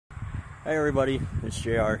Hey everybody, it's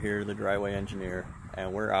JR here, the driveway engineer,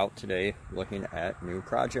 and we're out today looking at new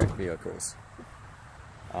project vehicles.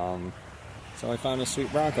 So I found a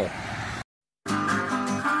sweet Bronco.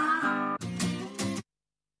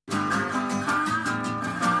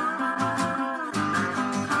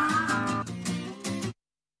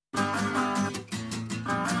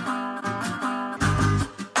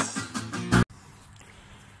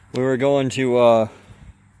 We were going to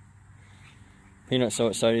Peanut's so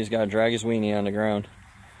excited he's got to drag his weenie on the ground.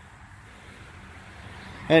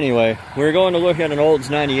 Anyway, we were going to look at an Olds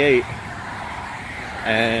 98,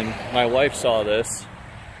 and my wife saw this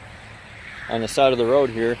on the side of the road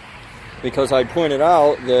here because I pointed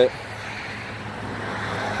out that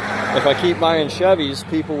if I keep buying Chevys,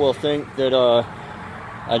 people will think that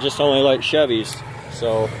I just only like Chevys.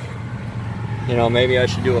 So, you know, maybe I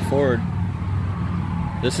should do a Ford.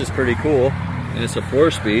 This is pretty cool, and it's a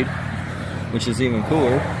 4-speed, which is even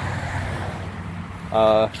cooler.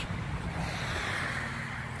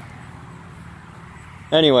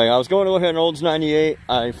 Anyway, I was going to look at an Olds 98.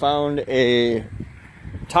 I found a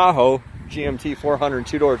Tahoe, GMT 400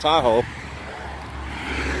 two-door Tahoe,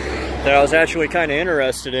 that I was actually kind of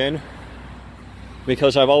interested in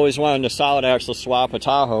because I've always wanted to solid axle swap a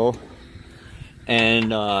Tahoe,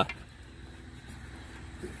 and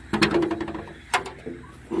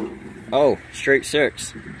oh, straight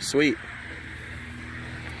 6, sweet.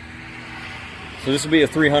 So this will be a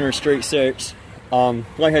 300 straight 6.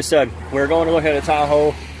 Like I said, we're going to look at a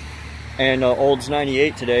Tahoe and Olds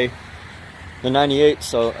 98 today. The 98,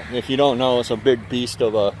 so if you don't know, it's a big beast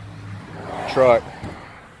of a truck.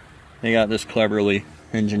 They got this cleverly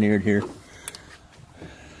engineered here.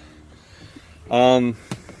 The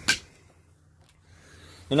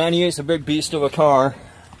 98 is a big beast of a car,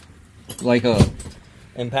 like a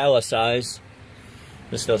Impala size.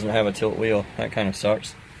 This doesn't have a tilt wheel. That kind of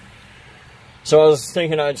sucks. So I was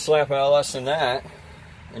thinking I'd slap an LS in that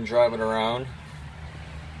and drive it around.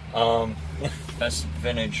 That's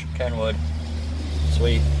vintage Kenwood.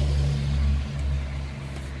 Sweet.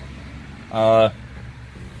 But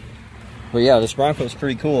yeah, this Bronco's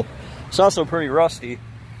pretty cool. It's also pretty rusty.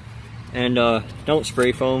 And don't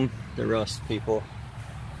spray foam the rust, people,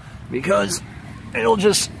 because it'll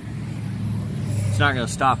just, it's not going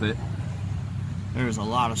to stop it. There's a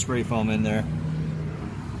lot of spray foam in there.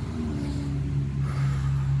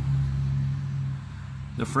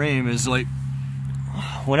 The frame is like,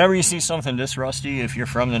 whenever you see something this rusty, if you're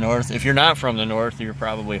from the north, if you're not from the north, you're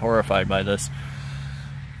probably horrified by this.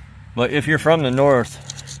 But if you're from the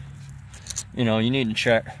north, you know, you need to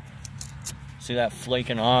check. See that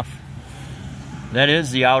flaking off? That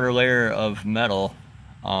is the outer layer of metal.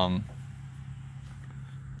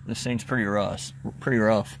 This thing's pretty rough.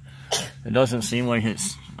 It doesn't seem like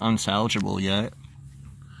it's unsalvageable yet.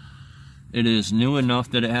 It is new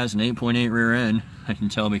enough that it has an 8.8 rear end. I can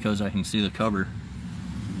tell because I can see the cover.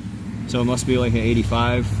 So it must be like an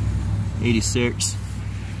 85, 86.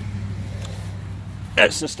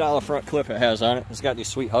 That's the style of front clip it has on it. It's got these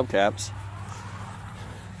sweet hubcaps.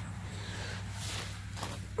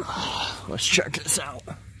 Let's check this out.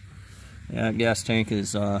 Yeah, gas tank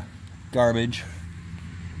is garbage.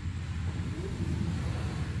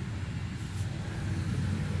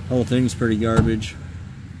 Whole thing's pretty garbage.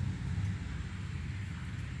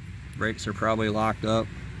 Brakes are probably locked up.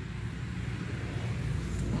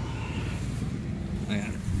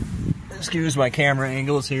 Man, excuse my camera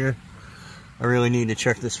angles here. I really need to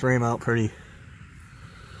check this frame out pretty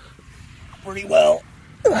well.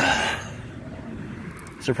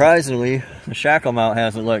 Surprisingly, the shackle mount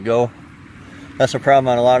hasn't let go. That's a problem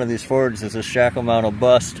on a lot of these Fords, is the shackle mount will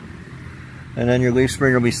bust, and then your leaf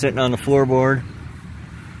spring will be sitting on the floorboard,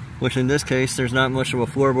 which in this case there's not much of a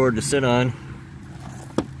floorboard to sit on.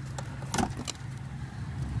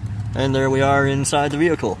 And there we are inside the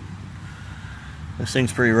vehicle. This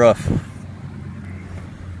thing's pretty rough.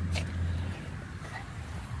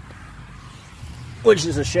 Which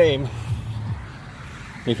is a shame,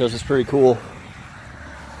 because it's pretty cool.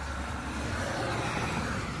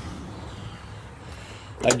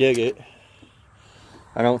 I dig it.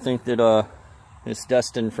 I don't think that it's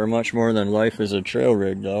destined for much more than life as a trail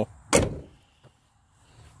rig, though.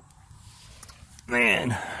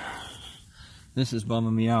 Man, this is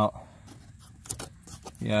bumming me out.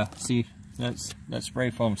 Yeah, see, that's that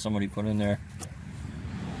spray foam somebody put in there.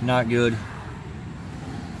 Not good.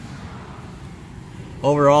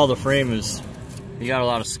 Overall, the frame is, you got a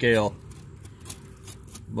lot of scale,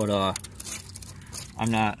 but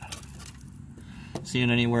I'm not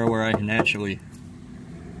seeing anywhere where I can actually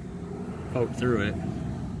poke through it.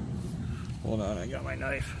 Hold on, I got my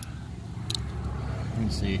knife. Let me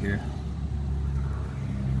see here.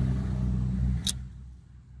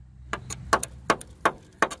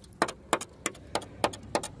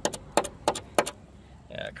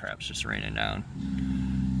 it's just raining down.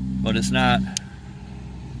 But it's not.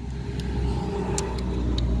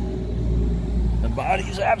 The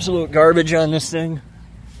body's absolute garbage on this thing.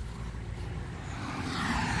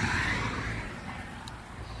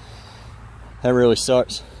 That really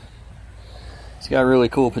sucks. It's got really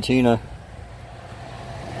cool patina.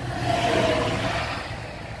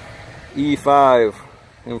 E5.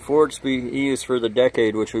 In Ford speed, E is for the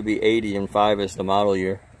decade, which would be 80, and 5 is the model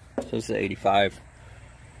year. So this is 85.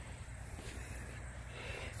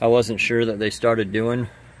 I wasn't sure that they started doing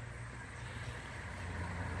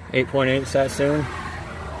 8.8s that soon,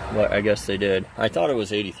 but I guess they did. I thought it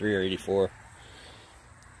was 83 or 84.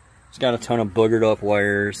 It's got a ton of boogered up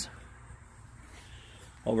wires.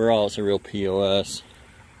 Overall, it's a real POS.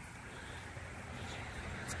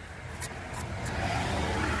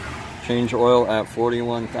 Change oil at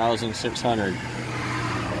 41,600.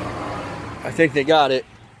 I think they got it.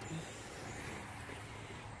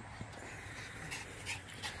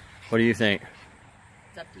 What do you think?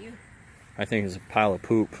 It's up to you. I think it's a pile of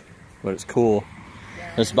poop, but it's cool.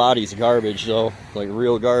 Yeah. This body's garbage though, like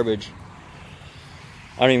real garbage.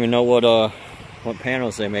 I don't even know what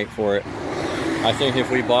panels they make for it. I think if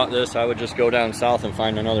we bought this, I would just go down south and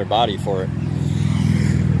find another body for it.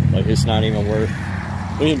 Like, it's not even worth.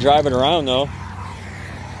 We can drive it around though.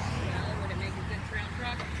 Yeah, would it make a good trail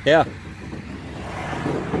truck? Yeah.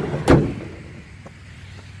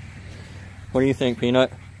 What do you think,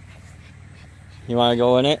 Peanut? You want to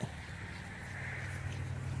go in it?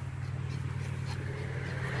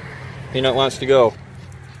 Peanut wants to go.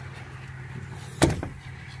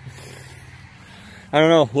 I don't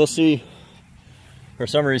know. We'll see. For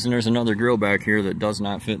some reason, there's another grill back here that does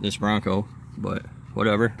not fit this Bronco, but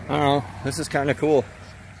whatever. I don't know. This is kind of cool.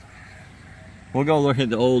 We'll go look at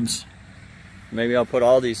the olds. Maybe I'll put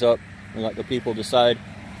all these up and let the people decide.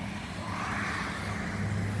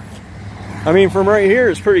 I mean, from right here,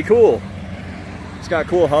 it's pretty cool. It's got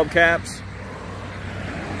cool hubcaps,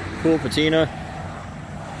 cool patina.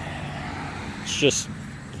 It's just,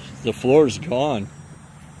 the floor's gone.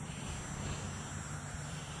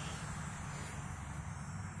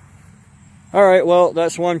 Alright, well,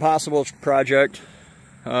 that's one possible project.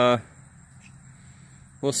 We'll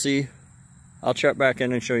see. I'll check back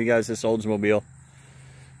in and show you guys this Oldsmobile.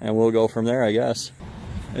 And we'll go from there, I guess.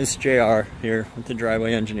 It's JR here with the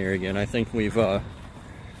Driveway Engineer again. I think we've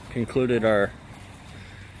concluded our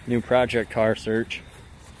new project car search.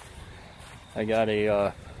 I got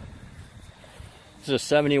a, this is a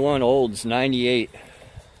 71 Olds 98,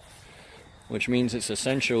 which means it's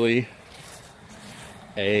essentially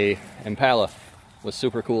a Impala with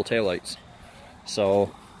super cool taillights.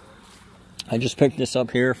 So I just picked this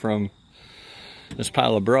up here from this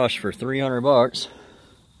pile of brush for 300 bucks,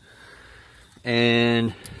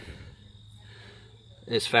 and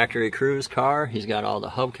it's factory cruise car. He's got all the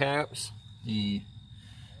hubcaps. The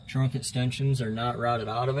trunk extensions are not routed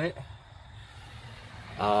out of it.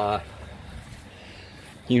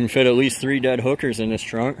 You can fit at least 3 dead hookers in this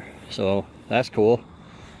trunk, so that's cool.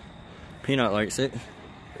 Peanut likes it.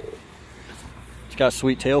 It's got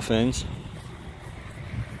sweet tail fins.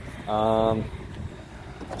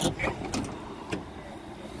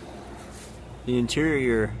 The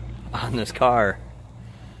interior on this car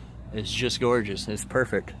is just gorgeous. It's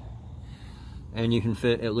perfect. And you can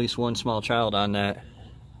fit at least one small child on that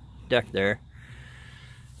deck there.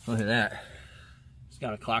 Look at that. It's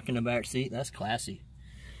got a clock in the back seat. That's classy.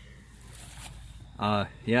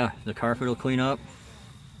 Yeah, the carpet will clean up.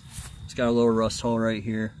 It's got a little rust hole right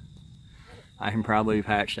here. I can probably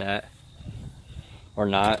patch that. Or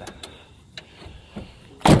not.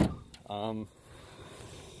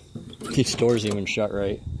 These doors even shut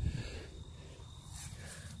right.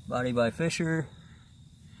 Body by Fisher.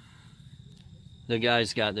 The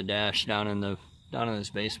guy's got the dash down in this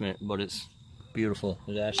basement, but it's beautiful.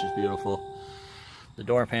 The dash is beautiful. The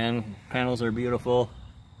door panels are beautiful.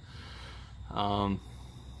 The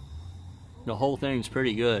whole thing's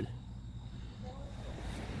pretty good.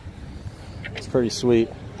 It's pretty sweet.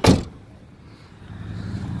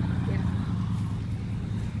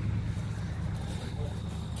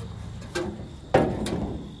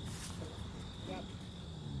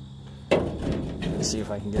 Let's see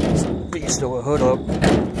if I can get this beast of a hood up.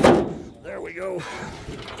 There we go.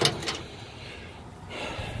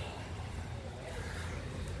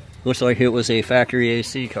 Looks like it was a factory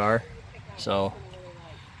AC car, so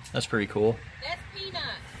that's pretty cool. That's Peanut.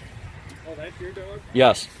 Oh, that's your dog?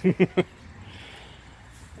 Yes. We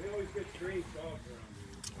always get strange dogs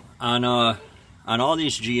around here. On all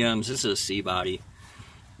these GMs, this is a C body,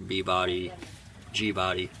 B body, G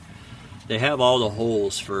body. they have all the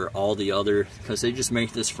holes for all the other, because they just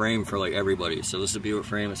make this frame for like everybody. So this is a Buick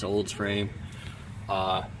frame, it's an Olds frame,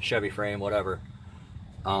 Chevy frame, whatever.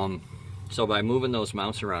 So by moving those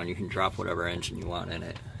mounts around, you can drop whatever engine you want in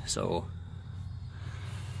it. So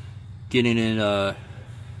getting an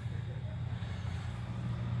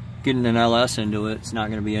LS into it, it's not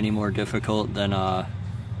going to be any more difficult than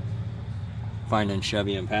finding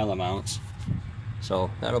Chevy Impala mounts. So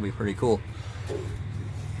that'll be pretty cool.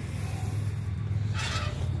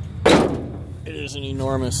 It is an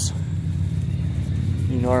enormous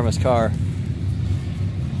car.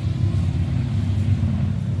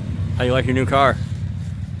 How you like your new car?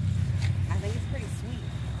 I think it's pretty sweet.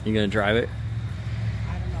 You gonna drive it?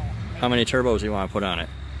 I don't know. Maybe. How many turbos do you want to put on it?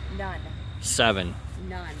 None. 7.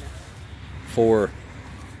 None. 4.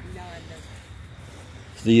 None.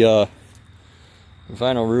 The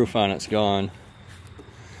vinyl roof on it's gone.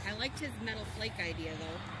 I liked his metal flake idea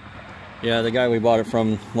though. Yeah, the guy we bought it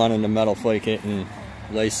from wanted to metal flake it and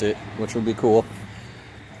lace it, which would be cool.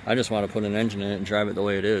 I just want to put an engine in it and drive it the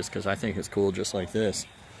way it is, because I think it's cool just like this.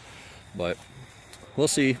 But we'll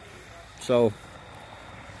see. So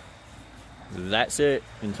that's it.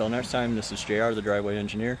 Until next time, this is JR, the driveway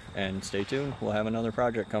engineer, and stay tuned. We'll have another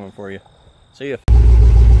project coming for you. See ya.